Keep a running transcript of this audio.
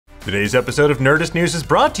Today's episode of Nerdist News is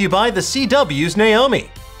brought to you by the CW's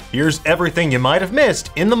Naomi. Here's everything you might have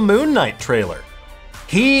missed in the Moon Knight trailer.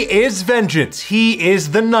 He is vengeance. He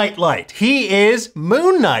is the nightlight. He is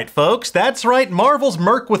Moon Knight, folks. That's right, Marvel's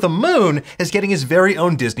Merc with a Moon is getting his very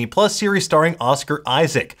own Disney Plus series starring Oscar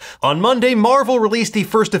Isaac. On Monday, Marvel released the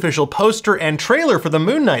first official poster and trailer for the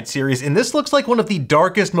Moon Knight series, and this looks like one of the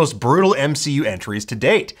darkest, most brutal MCU entries to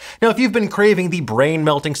date. Now, if you've been craving the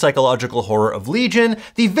brain-melting psychological horror of Legion,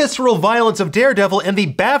 the visceral violence of Daredevil, and the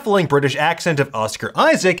baffling British accent of Oscar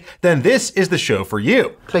Isaac, then this is the show for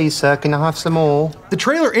you. Please, sir, can I have some more? The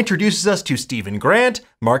trailer introduces us to Stephen Grant,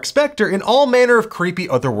 Mark Spector, and all manner of creepy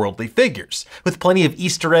otherworldly figures. With plenty of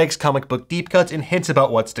Easter eggs, comic book deep cuts, and hints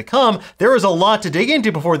about what's to come, there is a lot to dig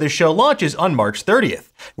into before this show launches on March 30th.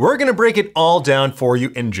 We're gonna break it all down for you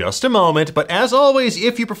in just a moment, but as always,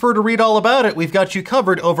 if you prefer to read all about it, we've got you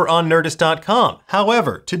covered over on Nerdist.com.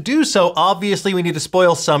 However, to do so, obviously we need to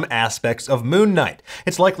spoil some aspects of Moon Knight.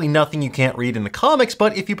 It's likely nothing you can't read in the comics,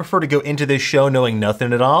 but if you prefer to go into this show knowing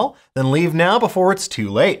nothing at all, then leave now before it's too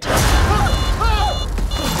late.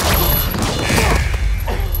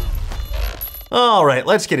 Alright,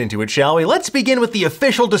 let's get into it, shall we? Let's begin with the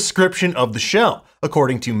official description of the show.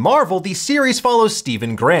 According to Marvel, the series follows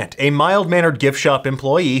Stephen Grant, a mild-mannered gift shop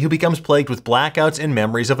employee who becomes plagued with blackouts and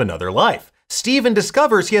memories of another life. Stephen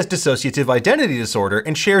discovers he has dissociative identity disorder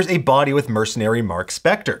and shares a body with mercenary Mark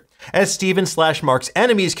Spector. As Stephen/Mark's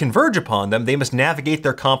enemies converge upon them, they must navigate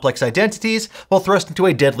their complex identities while thrust into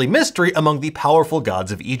a deadly mystery among the powerful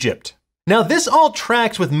gods of Egypt. Now, this all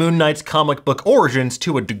tracks with Moon Knight's comic book origins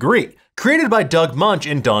to a degree. Created by Doug Munch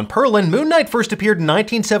and Don Perlin, Moon Knight first appeared in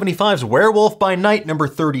 1975's Werewolf by Night number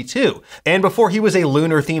 32. And before he was a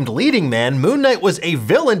lunar-themed leading man, Moon Knight was a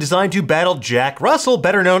villain designed to battle Jack Russell,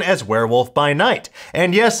 better known as Werewolf by Night.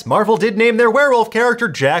 And yes, Marvel did name their werewolf character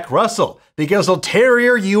Jack Russell, because he'll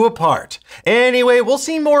tear you apart. Anyway, we'll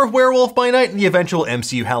see more of Werewolf by Night in the eventual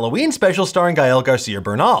MCU Halloween special starring Gael Garcia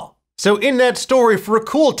Bernal. So in that story, for a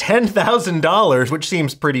cool $10,000, which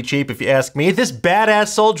seems pretty cheap if you ask me, this badass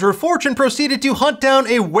soldier of fortune proceeded to hunt down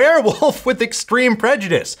a werewolf with extreme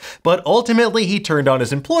prejudice. But ultimately, he turned on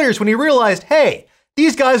his employers when he realized, hey,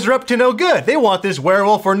 these guys are up to no good. They want this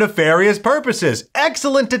werewolf for nefarious purposes.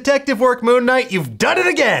 Excellent detective work, Moon Knight. You've done it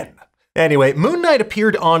again. Anyway, Moon Knight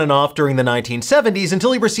appeared on and off during the 1970s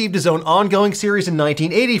until he received his own ongoing series in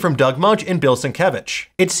 1980 from Doug Munch and Bill Sienkiewicz.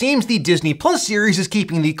 It seems the Disney Plus series is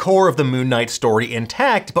keeping the core of the Moon Knight story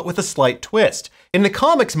intact, but with a slight twist. In the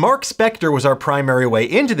comics, Mark Spector was our primary way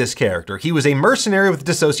into this character. He was a mercenary with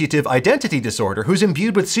dissociative identity disorder who's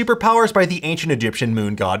imbued with superpowers by the ancient Egyptian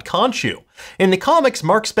moon god Khonshu. In the comics,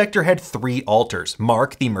 Mark Spector had three alters: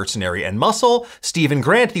 Mark, the mercenary and muscle, Stephen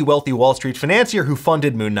Grant, the wealthy Wall Street financier who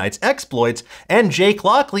funded Moon Knight's exploits, and Jake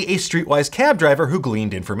Lockley, a streetwise cab driver who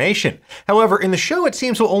gleaned information. However, in the show, it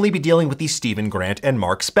seems we'll only be dealing with the Stephen Grant and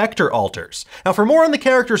Mark Spector alters. Now, for more on the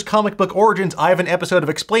character's comic book origins, I have an episode of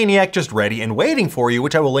Explainiac just ready and waiting for you,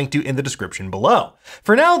 which I will link to in the description below.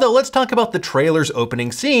 For now, though, let's talk about the trailer's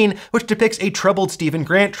opening scene, which depicts a troubled Stephen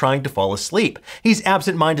Grant trying to fall asleep. He's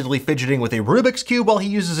absent-mindedly fidgeting with a Rubik's Cube while he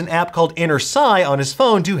uses an app called Inner Sigh on his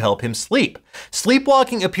phone to help him sleep.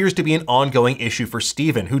 Sleepwalking appears to be an ongoing issue for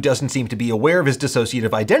Stephen, who doesn't seem to be aware of his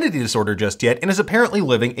dissociative identity disorder just yet and is apparently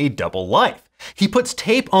living a double life. He puts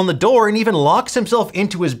tape on the door and even locks himself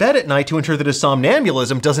into his bed at night to ensure that his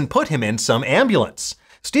somnambulism doesn't put him in some ambulance.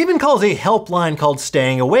 Stephen calls a helpline called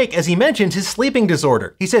Staying Awake as he mentions his sleeping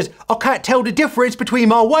disorder. He says, "I can't tell the difference between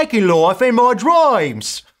my waking life and my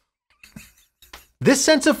dreams." This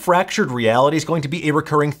sense of fractured reality is going to be a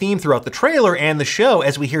recurring theme throughout the trailer and the show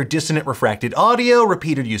as we hear dissonant refracted audio,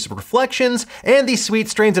 repeated use of reflections, and the sweet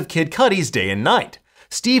strains of Kid Cudi's Day and Night.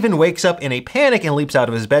 Stephen wakes up in a panic and leaps out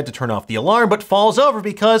of his bed to turn off the alarm, but falls over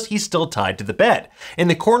because he's still tied to the bed. In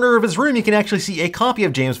the corner of his room, you can actually see a copy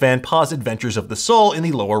of James Van Paugh's Adventures of the Soul in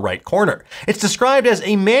the lower right corner. It's described as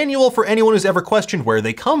a manual for anyone who's ever questioned where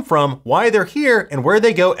they come from, why they're here, and where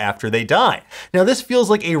they go after they die. Now, this feels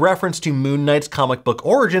like a reference to Moon Knight's comic book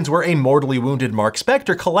origins, where a mortally wounded Mark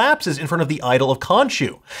Spector collapses in front of the idol of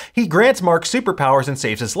Khonshu. He grants Mark superpowers and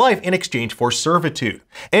saves his life in exchange for servitude.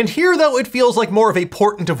 And here, though, it feels like more of a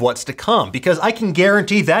portent of what's to come, because I can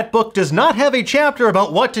guarantee that book does not have a chapter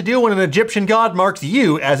about what to do when an Egyptian god marks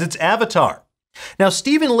you as its avatar. Now,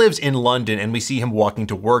 Stephen lives in London and we see him walking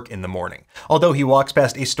to work in the morning. Although he walks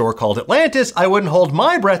past a store called Atlantis, I wouldn't hold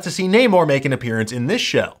my breath to see Namor make an appearance in this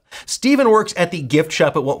show. Steven works at the gift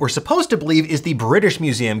shop at what we're supposed to believe is the British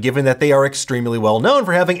Museum, given that they are extremely well known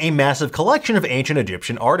for having a massive collection of ancient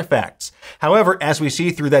Egyptian artifacts. However, as we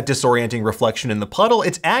see through that disorienting reflection in the puddle,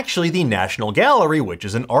 it's actually the National Gallery, which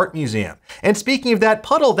is an art museum. And speaking of that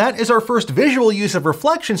puddle, that is our first visual use of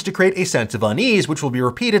reflections to create a sense of unease, which will be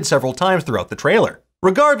repeated several times throughout the trailer.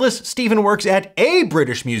 Regardless, Steven works at a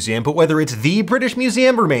British museum, but whether it's the British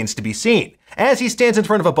Museum remains to be seen. As he stands in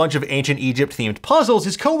front of a bunch of ancient Egypt-themed puzzles,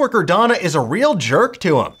 his coworker Donna is a real jerk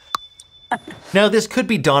to him. Now, this could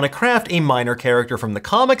be Donna Kraft, a minor character from the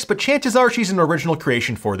comics, but chances are she's an original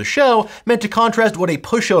creation for the show, meant to contrast what a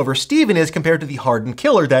pushover Steven is compared to the hardened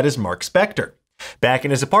killer that is Mark Spector. Back in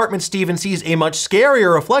his apartment, Steven sees a much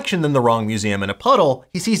scarier reflection than the wrong museum in a puddle.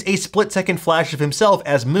 He sees a split-second flash of himself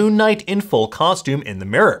as Moon Knight in full costume in the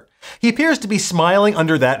mirror. He appears to be smiling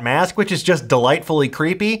under that mask, which is just delightfully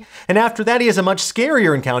creepy, and after that he has a much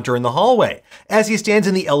scarier encounter in the hallway. As he stands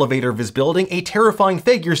in the elevator of his building, a terrifying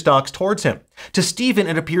figure stalks towards him. To Steven,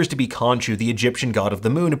 it appears to be Khonshu, the Egyptian god of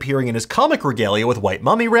the moon, appearing in his comic regalia with white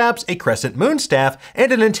mummy wraps, a crescent moon staff,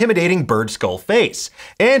 and an intimidating bird skull face.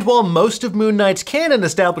 And while most of Moon Knight's canon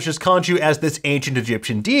establishes Khonshu as this ancient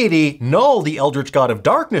Egyptian deity, Null, the eldritch god of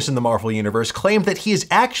darkness in the Marvel Universe, claimed that he is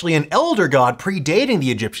actually an elder god predating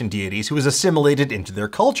the Egyptian deities who was assimilated into their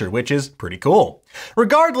culture, which is pretty cool.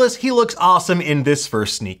 Regardless, he looks awesome in this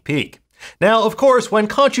first sneak peek. Now, of course, when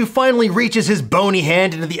Khonshu finally reaches his bony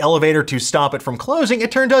hand into the elevator to stop it from closing,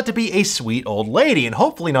 it turned out to be a sweet old lady, and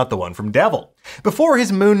hopefully not the one from Devil. Before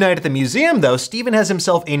his Moon Knight at the museum, though, Steven has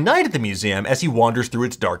himself a night at the museum as he wanders through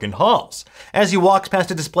its darkened halls. As he walks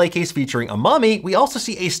past a display case featuring a mummy, we also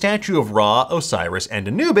see a statue of Ra, Osiris, and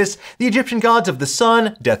Anubis, the Egyptian gods of the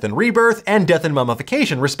sun, death and rebirth, and death and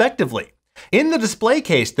mummification, respectively. In the display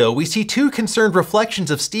case, though, we see two concerned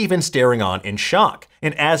reflections of Steven staring on in shock,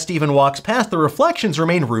 and as Steven walks past, the reflections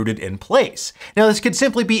remain rooted in place. Now, this could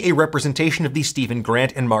simply be a representation of the Steven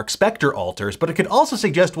Grant and Mark Spector altars, but it could also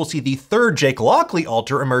suggest we'll see the third Jake Lockley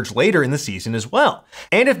altar emerge later in the season as well.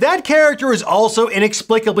 And if that character is also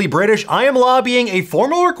inexplicably British, I am lobbying a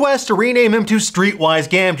formal request to rename him to Streetwise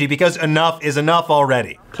Gamgee, because enough is enough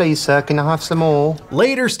already. Please, sir, can I have some more?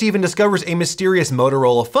 Later, Steven discovers a mysterious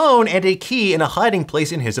Motorola phone and a key in a hiding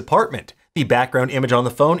place in his apartment. The background image on the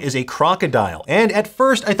phone is a crocodile, and at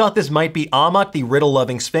first I thought this might be Ammit, the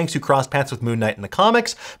riddle-loving sphinx who crossed paths with Moon Knight in the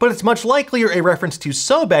comics, but it's much likelier a reference to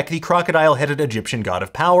Sobek, the crocodile-headed Egyptian god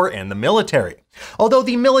of power and the military. Although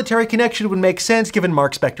the military connection would make sense given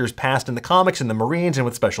Mark Spector's past in the comics and the Marines and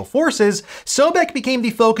with Special Forces, Sobek became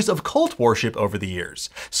the focus of cult worship over the years.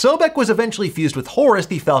 Sobek was eventually fused with Horus,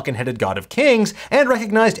 the falcon-headed god of kings, and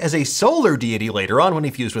recognized as a solar deity later on when he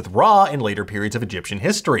fused with Ra in later periods of Egyptian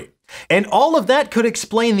history. And all of that could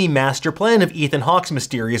explain the master plan of Ethan Hawke's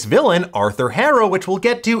mysterious villain, Arthur Harrow, which we'll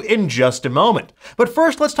get to in just a moment. But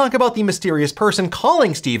first, let's talk about the mysterious person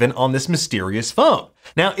calling Steven on this mysterious phone.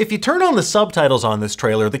 Now, if you turn on the subtitles on this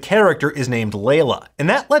trailer, the character is named Layla, and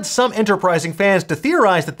that led some enterprising fans to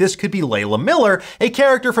theorize that this could be Layla Miller, a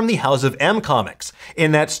character from the House of M comics.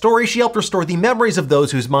 In that story, she helped restore the memories of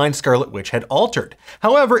those whose minds Scarlet Witch had altered.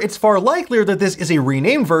 However, it's far likelier that this is a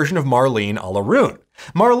renamed version of Marlene Alaroon.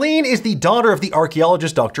 Marlene is the daughter of the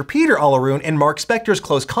archaeologist Dr. Peter Alaroon and Mark Spector's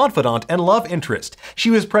close confidant and love interest. She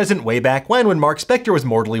was present way back when Mark Spector was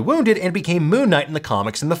mortally wounded and became Moon Knight in the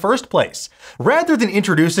comics in the first place. Rather than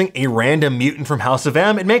introducing a random mutant from House of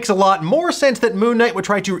M, it makes a lot more sense that Moon Knight would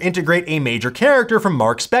try to integrate a major character from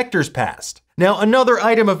Mark Spector's past. Now, another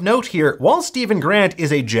item of note here, while Steven Grant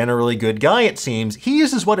is a generally good guy it seems, he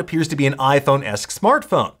uses what appears to be an iPhone-esque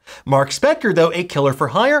smartphone. Mark Spector, though a killer for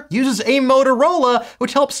hire, uses a Motorola,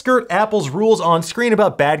 which helps skirt Apple's rules on screen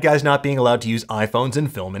about bad guys not being allowed to use iPhones in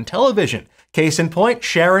film and television. Case in point,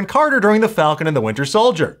 Sharon Carter during The Falcon and the Winter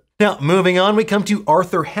Soldier. Now, moving on, we come to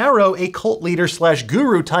Arthur Harrow, a cult leader slash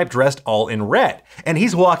guru type dressed all in red. And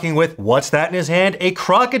he's walking with, what's that in his hand? A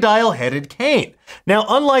crocodile-headed cane. Now,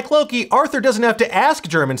 unlike Loki, Arthur doesn't have to ask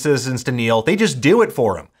German citizens to kneel, they just do it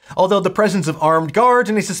for him. Although the presence of armed guards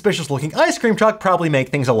and a suspicious-looking ice cream truck probably make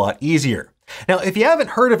things a lot easier. Now, if you haven't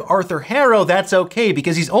heard of Arthur Harrow, that's okay,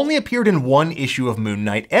 because he's only appeared in one issue of Moon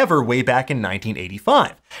Knight ever way back in 1985.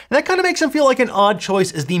 And that kind of makes him feel like an odd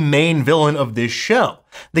choice as the main villain of this show.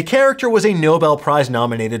 The character was a Nobel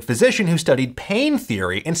Prize-nominated physician who studied pain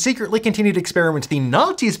theory and secretly continued experiments the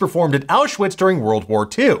Nazis performed at Auschwitz during World War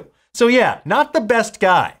II. So yeah, not the best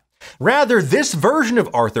guy. Rather, this version of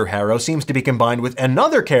Arthur Harrow seems to be combined with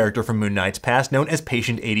another character from Moon Knight's past known as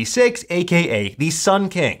Patient 86, aka the Sun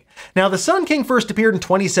King. Now, the Sun King first appeared in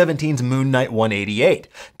 2017's Moon Knight 188.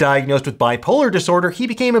 Diagnosed with bipolar disorder, he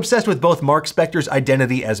became obsessed with both Mark Spector's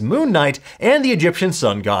identity as Moon Knight and the Egyptian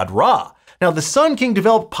sun god Ra. Now, the Sun King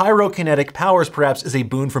developed pyrokinetic powers perhaps as a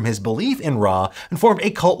boon from his belief in Ra and formed a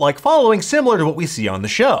cult-like following similar to what we see on the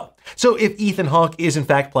show. So if Ethan Hawke is in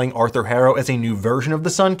fact playing Arthur Harrow as a new version of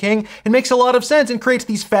the Sun King, it makes a lot of sense and creates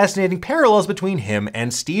these fascinating parallels between him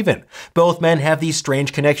and Stephen. Both men have these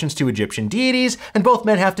strange connections to Egyptian deities, and both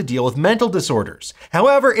men have to deal with mental disorders.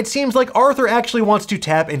 However, it seems like Arthur actually wants to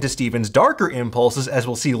tap into Stephen's darker impulses, as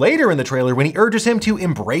we'll see later in the trailer when he urges him to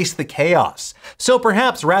embrace the chaos. So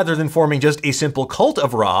perhaps rather than forming just a simple cult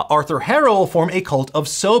of Ra, Arthur Harrow will form a cult of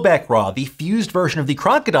Sobek Ra, the fused version of the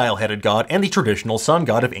crocodile-headed god and the traditional sun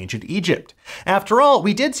god of ancient Egypt. After all,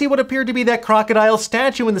 we did see what appeared to be that crocodile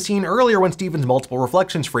statue in the scene earlier when Stephen's multiple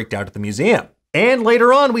reflections freaked out at the museum. And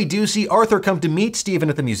later on, we do see Arthur come to meet Stephen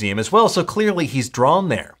at the museum as well, so clearly he's drawn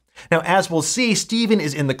there. Now, as we'll see, Stephen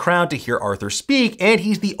is in the crowd to hear Arthur speak, and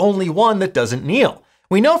he's the only one that doesn't kneel.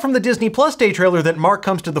 We know from the Disney Plus Day trailer that Mark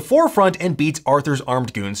comes to the forefront and beats Arthur's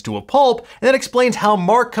armed goons to a pulp, and that explains how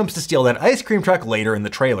Mark comes to steal that ice cream truck later in the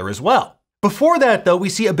trailer as well. Before that, though, we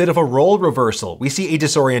see a bit of a role reversal. We see a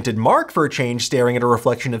disoriented Mark for a change staring at a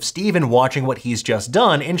reflection of Stephen watching what he's just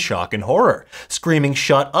done in shock and horror. Screaming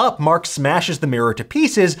 "shut up," Mark smashes the mirror to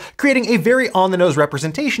pieces, creating a very on-the-nose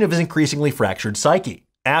representation of his increasingly fractured psyche.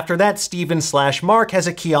 After that, Stephen/Mark has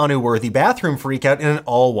a Keanu-worthy bathroom freakout in an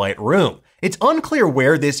all-white room. It's unclear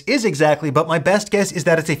where this is exactly, but my best guess is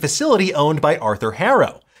that it's a facility owned by Arthur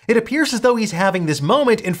Harrow. It appears as though he's having this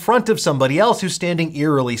moment in front of somebody else who's standing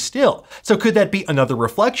eerily still. So could that be another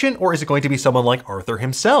reflection, or is it going to be someone like Arthur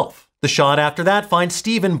himself? The shot after that finds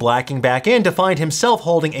Stephen blacking back in to find himself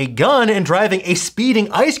holding a gun and driving a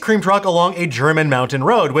speeding ice cream truck along a German mountain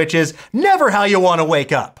road, which is never how you want to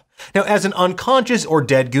wake up. Now, as an unconscious or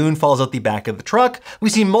dead goon falls out the back of the truck, we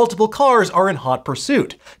see multiple cars are in hot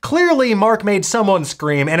pursuit. Clearly, Mark made someone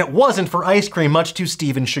scream, and it wasn't for ice cream, much to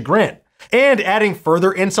Stephen's chagrin. And adding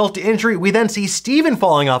further insult to injury, we then see Stephen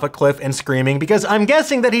falling off a cliff and screaming because I'm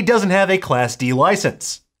guessing that he doesn't have a Class D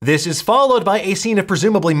license. This is followed by a scene of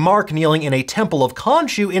presumably Mark kneeling in a temple of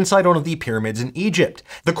Khonshu inside one of the pyramids in Egypt.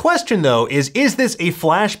 The question though is this a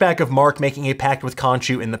flashback of Mark making a pact with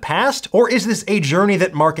Khonshu in the past, or is this a journey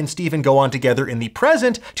that Mark and Stephen go on together in the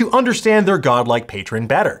present to understand their godlike patron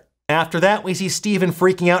better? After that, we see Stephen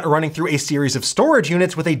freaking out and running through a series of storage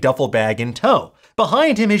units with a duffel bag in tow.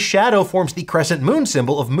 Behind him, his shadow forms the crescent moon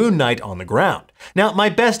symbol of Moon Knight on the ground. Now, my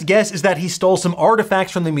best guess is that he stole some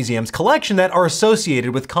artifacts from the museum's collection that are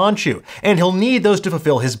associated with Khonshu, and he'll need those to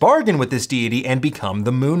fulfill his bargain with this deity and become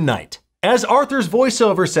the Moon Knight. As Arthur's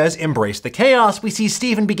voiceover says, "Embrace the chaos," we see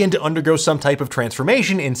Stephen begin to undergo some type of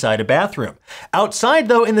transformation inside a bathroom. Outside,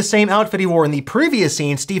 though, in the same outfit he wore in the previous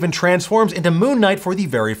scene, Stephen transforms into Moon Knight for the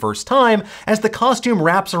very first time, as the costume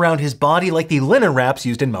wraps around his body like the linen wraps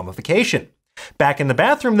used in mummification. Back in the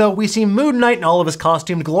bathroom, though, we see Moon Knight in all of his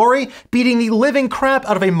costumed glory, beating the living crap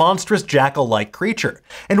out of a monstrous jackal-like creature.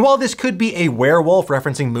 And while this could be a werewolf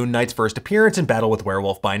referencing Moon Knight's first appearance in Battle with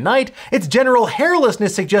Werewolf by Night, its general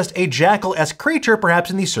hairlessness suggests a jackal-esque creature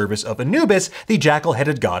perhaps in the service of Anubis, the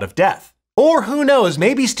jackal-headed god of death. Or who knows,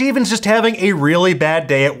 maybe Stephen's just having a really bad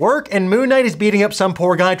day at work and Moon Knight is beating up some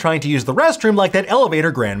poor guy trying to use the restroom like that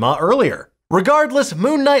elevator grandma earlier. Regardless,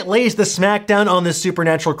 Moon Knight lays the smackdown on this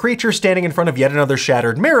supernatural creature standing in front of yet another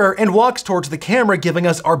shattered mirror and walks towards the camera, giving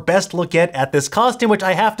us our best look yet at this costume, which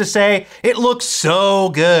I have to say, it looks so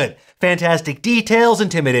good. Fantastic details,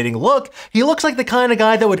 intimidating look. He looks like the kind of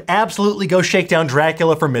guy that would absolutely go shake down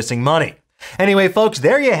Dracula for missing money. Anyway, folks,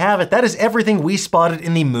 there you have it. That is everything we spotted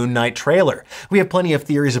in the Moon Knight trailer. We have plenty of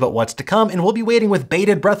theories about what's to come, and we'll be waiting with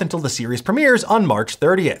bated breath until the series premieres on March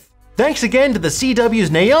 30th. Thanks again to the CW's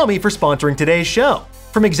Naomi for sponsoring today's show.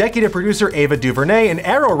 From executive producer Ava DuVernay and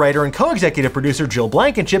Arrow writer and co-executive producer Jill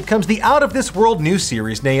Blankenship comes the out-of-this-world new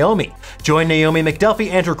series Naomi. Join Naomi McDuffie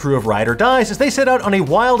and her crew of Ride or Dies as they set out on a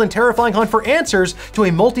wild and terrifying hunt for answers to a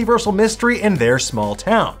multiversal mystery in their small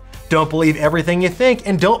town. Don't believe everything you think,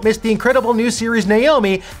 and don't miss the incredible new series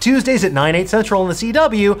Naomi, Tuesdays at 9/8 Central on the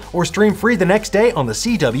CW, or stream free the next day on the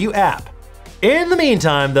CW app. In the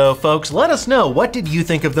meantime, though, folks, let us know, what did you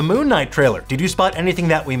think of the Moon Knight trailer? Did you spot anything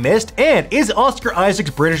that we missed? And is Oscar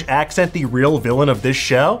Isaac's British accent the real villain of this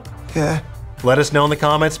show? Yeah. Let us know in the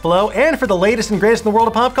comments below, and for the latest and greatest in the world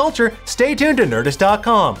of pop culture, stay tuned to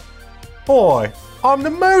Nerdist.com. Hi, I'm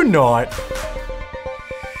the Moon Knight.